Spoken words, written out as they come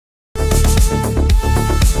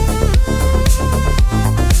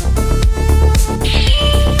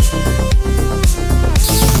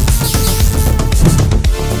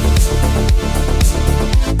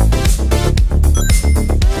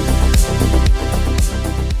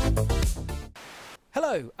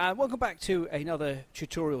Hello and welcome back to another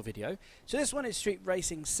tutorial video. So this one is Street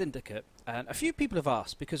Racing Syndicate, and a few people have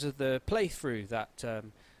asked, because of the playthrough that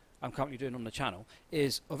I'm currently doing on the channel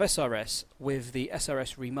is of SRS with the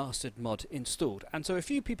SRS Remastered Mod installed, and so a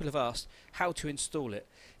few people have asked how to install it.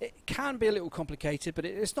 It can be a little complicated, but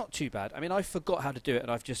it's not too bad. I mean, I forgot how to do it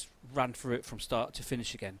and I've just ran through it from start to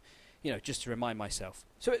finish again, you know, just to remind myself.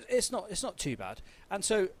 So it's not too bad. And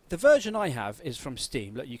so the version I have is from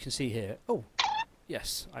Steam. Look, you can see here. Oh,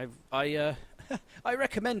 yes, I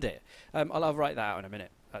recommend it. I'll write that out in a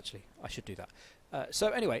minute. Actually, I should do that.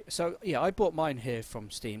 So anyway, so yeah, I bought mine here from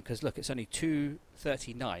Steam because look, it's only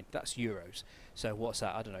 $2.39. That's euros. So what's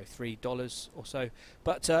that? I don't know, $3 or so.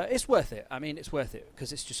 But it's worth it. I mean, it's worth it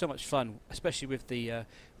because it's just so much fun, especially with the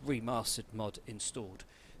remastered mod installed.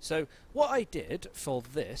 So what I did for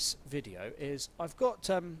this video is I've got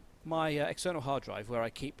my external hard drive where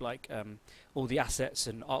I keep like all the assets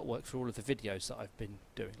and artwork for all of the videos that I've been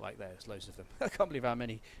doing. Like there's loads of them. I can't believe how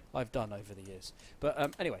many I've done over the years.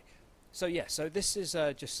 But anyway, so yeah, so this is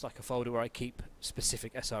just like a folder where I keep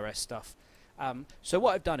specific SRS stuff. So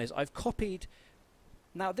what I've done is I've copied.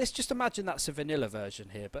 Now this, just imagine that's a vanilla version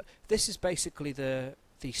here, but this is basically the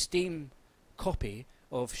Steam copy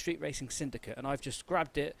of Street Racing Syndicate, and I've just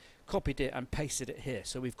grabbed it, copied it and pasted it here,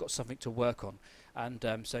 so we've got something to work on. And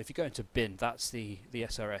so if you go into bin, that's the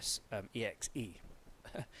SRS exe.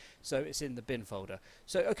 So it's in the bin folder.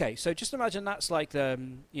 So okay, so just imagine that's like the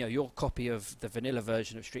you know, your copy of the vanilla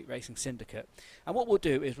version of Street Racing Syndicate. And what we'll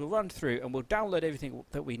do is we'll run through and we'll download everything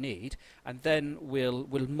that we need, and then we'll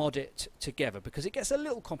mod it together, because it gets a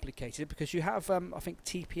little complicated because you have I think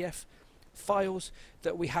TPF files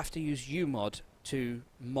that we have to use umod to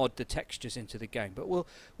mod the textures into the game, but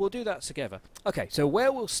we'll do that together. Okay, so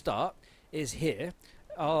where we'll start is here.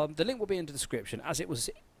 The link will be in the description, as it was.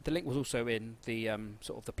 The link was also in the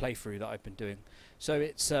sort of the playthrough that I've been doing. So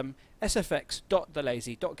it's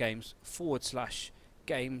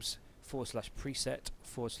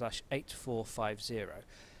sfx.thelazy.games/games/preset/8450.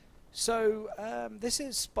 So this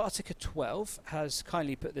is Spartica 12 has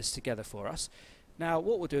kindly put this together for us. Now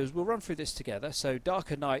what we'll do is we'll run through this together. So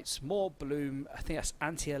Darker Nights, more bloom, I think that's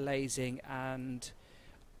anti-aliasing and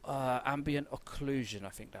ambient occlusion, I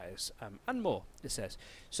think that is, and more, it says.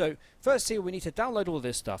 So firstly we need to download all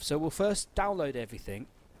this stuff. So we'll first download everything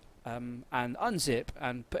and unzip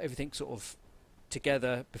and put everything sort of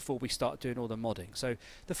together before we start doing all the modding. So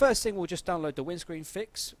the first thing, we'll just download the Windscreen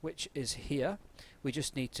Fix, which is here. We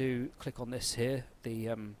just need to click on this here,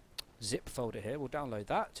 the zip folder here. We'll download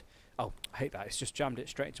that. Oh, I hate that, it's just jammed it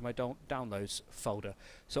straight into my downloads folder,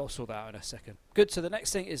 so I'll sort that out in a second. Good. So the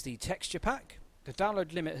next thing is the texture pack. The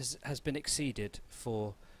download limit has been exceeded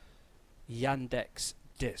for Yandex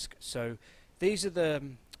disk. So these are the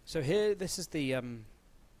so here, this is the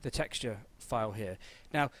texture file here.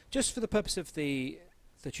 Now just for the purpose of the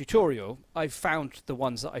tutorial, I've found the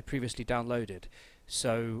ones that I previously downloaded.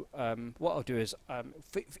 So what I'll do is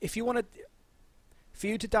if you want to, for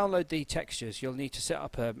you to download the textures, you'll need to set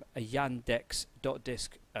up a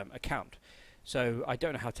yandex.disk account. So I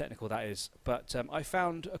don't know how technical that is, but I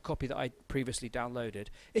found a copy that I previously downloaded.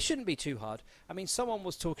 It shouldn't be too hard. I mean, someone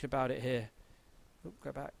was talking about it here. Oh,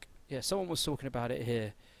 go back. Yeah, someone was talking about it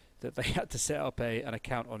here, that they had to set up an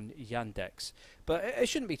account on Yandex. But it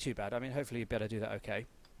shouldn't be too bad. I mean, hopefully you better do that okay.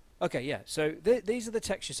 Okay, yeah, so these are the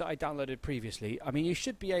textures that I downloaded previously. I mean, you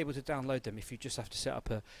should be able to download them if you just have to set up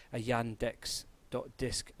a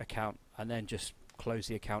Yandex.disk account and then just close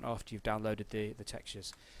the account after you've downloaded the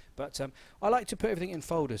textures. But I like to put everything in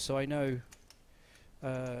folders so I know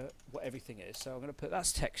what everything is. So I'm going to put,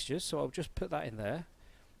 that's textures, so I'll just put that in there.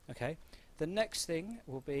 Okay. The next thing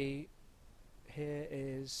will be, here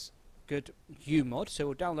is good umod. So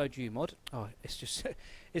we'll download umod. Oh, it's just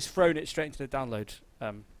it's thrown it straight into the download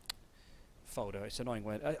folder. It's annoying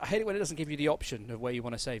when I hate it when it doesn't give you the option of where you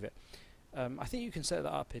want to save it. I think you can set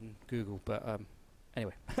that up in Google, but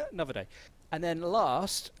anyway, another day. And then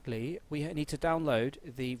lastly, we need to download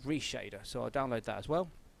the Reshader. So I'll download that as well.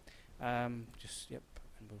 Yep, and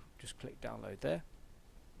we'll just click download there.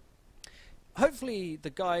 Hopefully the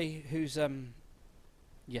guy who's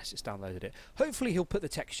yes, it's downloaded it. Hopefully he'll put the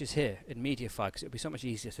textures here in MediaFire, because it'll be so much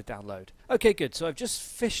easier to download. Okay, good. So I've just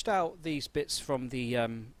fished out these bits from the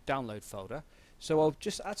download folder. So I'll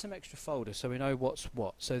just add some extra folders so we know what's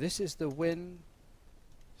what. So this is the Windscreen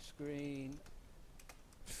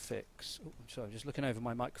Fix. Oh, I'm sorry, I'm just looking over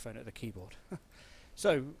my microphone at the keyboard.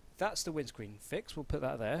 So that's the Windscreen Fix. We'll put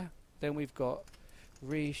that there. Then we've got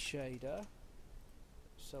Reshader.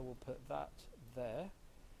 So we'll put that there.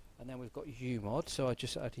 And then we've got umod. So I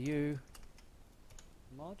just add umod.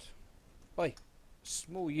 Oi,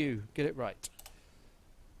 small u, get it right.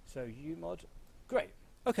 So umod, great.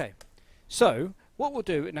 Okay, so what we'll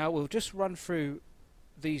do now, we'll just run through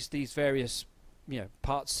these various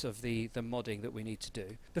parts of the modding that we need to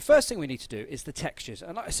do. The first thing we need to do is the textures,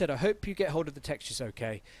 and like I said, I hope you get hold of the textures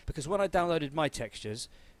okay, because when I downloaded my textures,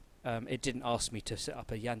 it didn't ask me to set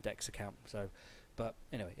up a Yandex account. So, but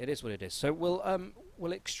anyway, it is what it is. So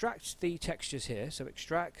we'll extract the textures here. So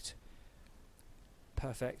extract,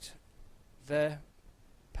 perfect, there,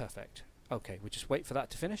 perfect. Okay, we'll just wait for that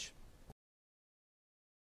to finish.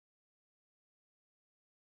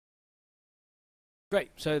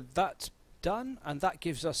 Great, so that's done, and that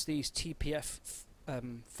gives us these TPF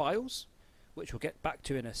files, which we'll get back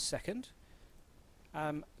to in a second.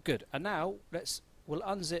 Good, and now we'll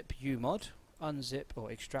unzip umod, unzip or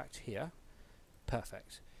extract here.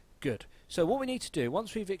 Perfect. Good. So what we need to do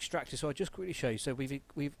once we've extracted, so I'll just quickly show you. So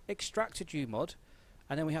we've extracted umod,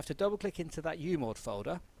 and then we have to double click into that umod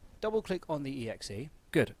folder. Double click on the exe.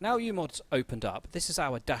 Good. Now umod's opened up. This is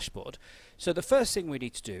our dashboard. So the first thing we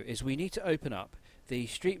need to do is we need to open up the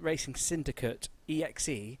Street Racing Syndicate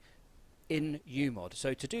exe in umod.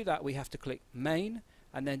 So to do that, we have to click main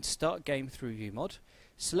and then start game through umod.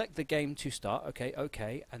 Select the game to start.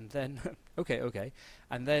 Okay, and then okay,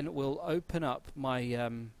 and then we'll open up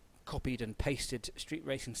my copied and pasted Street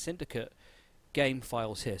Racing Syndicate game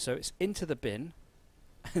files here. So it's into the bin.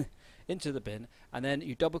 Into the bin, and then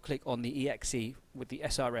you double click on the exe with the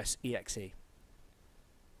SRS exe.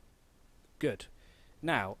 Good.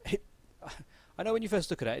 Now, I know when you first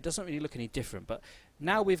look at it, it doesn't really look any different, but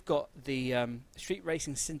now we've got the Street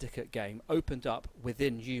Racing Syndicate game opened up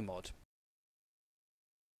within umod.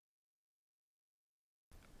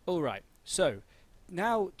 Alright, so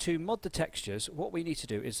now to mod the textures, what we need to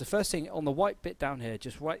do is the first thing on the white bit down here,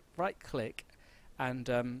 just right click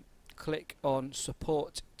and click on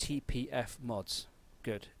support TPF mods.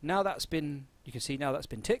 Good. Now that's been, you can see now that's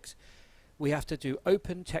been ticked. We have to do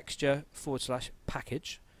open texture /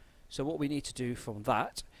 package. So what we need to do from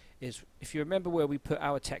that is, if you remember where we put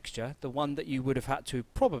our texture, the one that you would have had to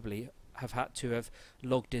probably have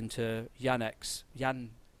logged into Yandex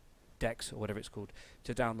or whatever it's called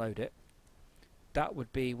to download it. That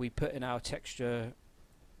would be, we put in our texture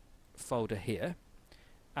folder here,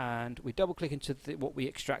 and we double click into what we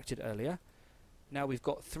extracted earlier. Now we've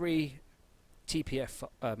got 3 TPF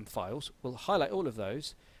files. We'll highlight all of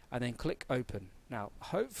those and then click open. Now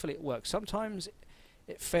hopefully it works. Sometimes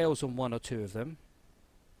it fails on 1 or 2 of them.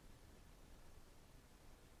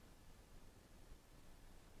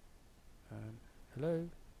 Hello?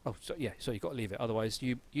 Oh, so yeah, so you've got to leave it, otherwise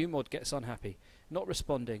umod gets unhappy. Not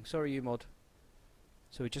responding. Sorry umod.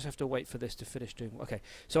 So we just have to wait for this to finish doing. Okay,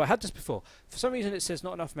 so I had this before. For some reason it says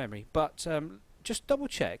not enough memory, but just double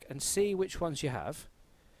check and see which ones you have.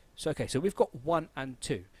 So okay, so we've got 1 and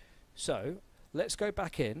 2. So let's go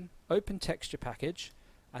back in, open texture package,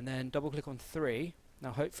 and then double click on 3.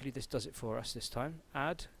 Now hopefully this does it for us this time.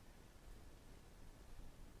 Add.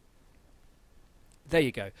 There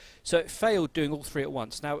you go. So it failed doing all 3 at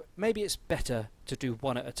once. Now maybe it's better to do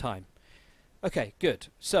 1 at a time. Okay, good.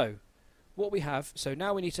 So what we have, so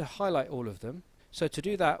now we need to highlight all of them. So to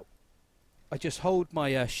do that, I just hold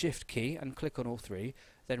my shift key and click on all 3,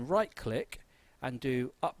 then right click and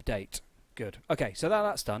do update. Good. Okay, so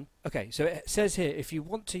that's done. Okay, so it says here, if you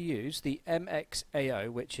want to use the MXAO,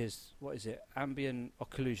 which is, what is it, ambient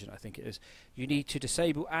occlusion I think it is, you need to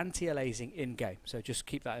disable anti-aliasing in game. So just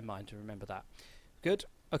keep that in mind to remember that. Good.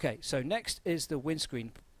 Okay, so next is the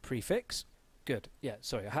windscreen prefix. Good. Yeah,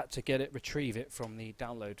 sorry, I had to retrieve it from the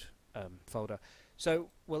download folder.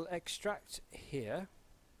 So we'll extract here.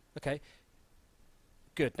 Okay,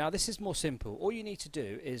 good. Now this is more simple. All you need to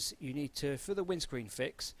do is for the windscreen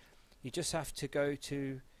fix, you just have to go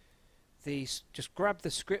to just grab the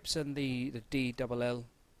scripts and the DLL.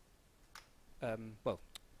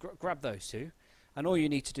 Grab those 2, and all you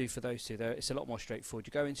need to do for those 2 there, it's a lot more straightforward.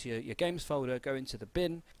 You go into your games folder, go into the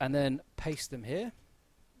bin, and then paste them here.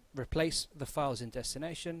 Replace the files in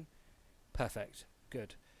destination. Perfect.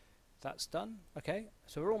 Good. That's done. Okay,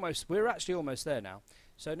 so we're actually almost there now.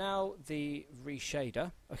 So now the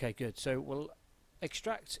reshader. Okay, good. So we'll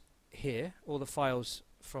extract here all the files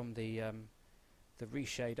from the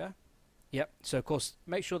reshader. Yep. So of course,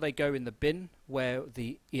 make sure they go in the bin where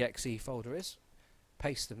the exe folder is.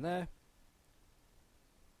 Paste them there.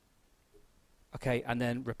 Okay, and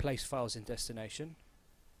then replace files in destination.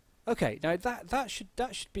 Okay, now that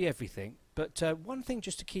should be everything. But one thing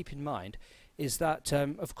just to keep in mind is that,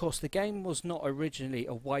 of course, the game was not originally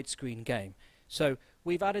a widescreen game. So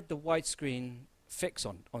we've added the widescreen fix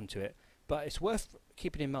onto it. but it's worth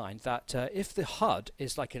keeping in mind that if the HUD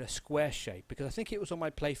is like in a square shape, because I think it was on my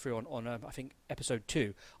playthrough on I think episode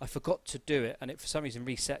 2, I forgot to do it, and it for some reason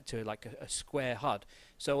reset to like a square HUD.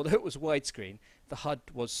 So although it was widescreen, the HUD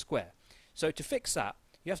was square. So to fix that,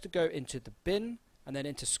 you have to go into the bin and then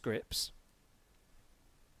into scripts,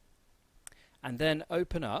 and then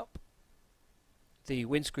open up the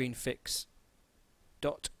Windscreen Fix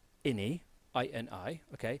 .ini, I-N-I,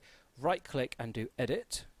 okay, right click and do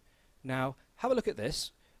edit. Now have a look at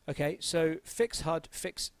this. Okay, so fix HUD,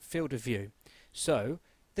 fix field of view. So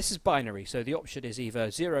this is binary, so the option is either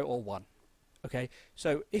 0 or 1. Okay,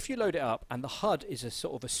 so if you load it up and the HUD is a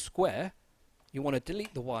sort of a square, you want to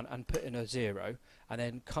delete the 1 and put in a 0 and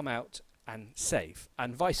then come out and save,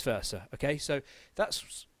 and vice versa. Okay, so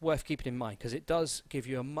that's worth keeping in mind because it does give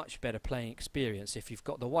you a much better playing experience if you've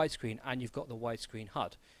got the widescreen and you've got the widescreen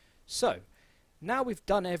HUD. So now we've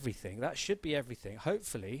done everything. That should be everything.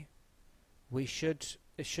 Hopefully it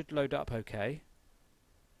should load up okay.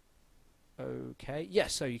 Okay,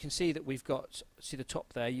 yes, so you can see that we've got, see the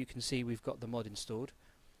top there, you can see we've got the mod installed.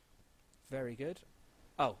 Very good.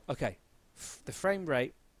 Oh, okay, the frame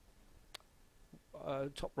rate,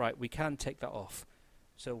 top right, we can take that off,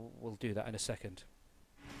 so we'll do that in a second.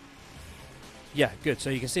 Yeah, good, so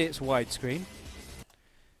you can see it's widescreen.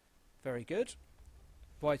 Very good.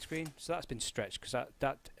 Widescreen, so that's been stretched because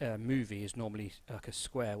that movie is normally like a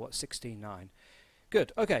square, what, 16:9.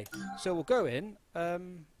 Good, okay, so we'll go in.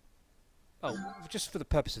 Oh, just for the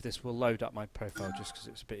purpose of this, we'll load up my profile just because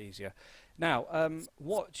it's a bit easier. Now,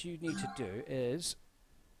 what you need to do is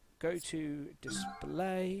go to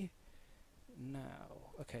display.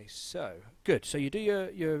 Now, okay, so good. So you do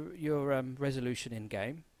your resolution in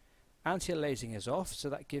game. Anti-aliasing is off,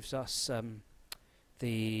 so that gives us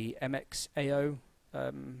the MXAO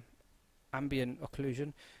ambient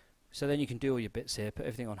occlusion. So then you can do all your bits here. Put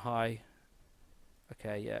everything on high.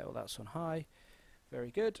 Okay, yeah, well that's on high.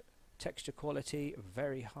 Very good. Texture quality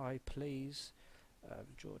very high, please.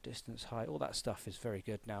 Draw distance high. All that stuff is very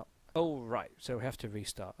good. Now, oh right, so we have to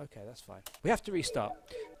restart. Okay, that's fine. We have to restart.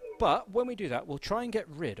 But when we do that, we'll try and get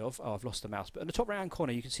rid of... Oh, I've lost the mouse. But in the top right-hand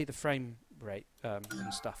corner, you can see the frame rate and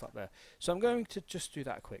stuff up there. So I'm going to just do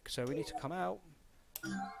that quick. So we need to come out.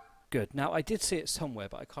 Good. Now, I did see it somewhere,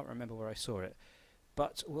 but I can't remember where I saw it.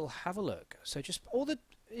 But we'll have a look. So just all the...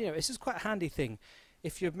 You know, this is quite a handy thing.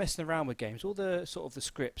 If you're messing around with games, all the sort of the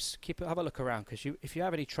scripts, have a look around, because if you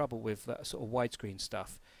have any trouble with that sort of widescreen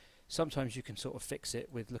stuff, sometimes you can sort of fix it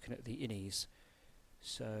with looking at the innies.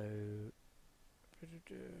 So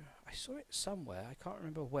I saw it somewhere, I can't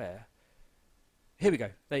remember where. Here we go,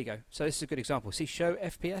 there you go. So this is a good example. See, show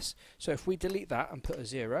FPS. So if we delete that and put a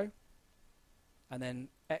 0, and then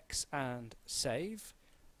X and save,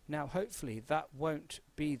 now hopefully that won't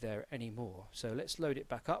be there anymore. So let's load it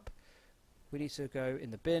back up. We need to go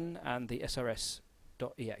in the bin and the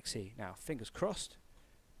SRS.exe. Now, fingers crossed.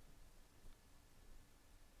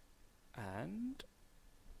 And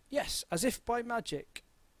yes, as if by magic,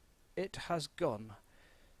 it has gone.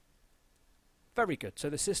 Very good, so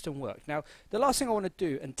the system worked. Now, the last thing I want to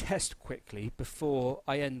do and test quickly before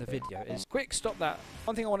I end the video is, quick, stop that.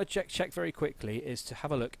 One thing I want to check very quickly is to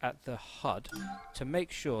have a look at the HUD to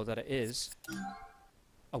make sure that it is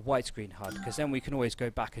a widescreen HUD, because then we can always go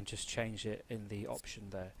back and just change it in the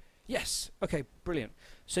option there. Yes, okay, brilliant.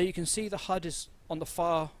 So you can see the HUD is on the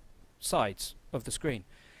far sides of the screen.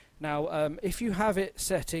 Now, if you have it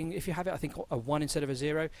I think a 1 instead of a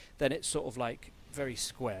 0, then it's sort of like very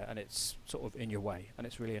square and it's sort of in your way and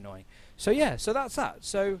it's really annoying. So yeah, so that's that.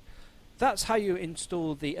 So that's how you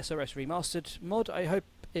install the SRS Remastered mod. I hope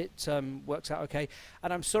it works out okay.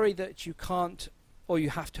 And I'm sorry that you can't, or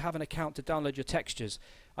you have to have an account to download your textures.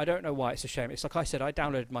 I don't know why, it's a shame. It's like I said, I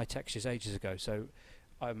downloaded my textures ages ago, so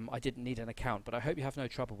I didn't need an account, but I hope you have no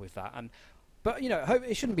trouble with that. But you know,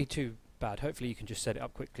 it shouldn't be too bad. Hopefully you can just set it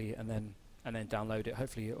up quickly and then download it.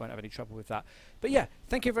 Hopefully you won't have any trouble with that. But yeah,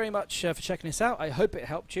 thank you very much for checking this out. I hope it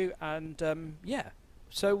helped you, and yeah,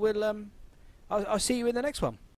 so I'll see you in the next one.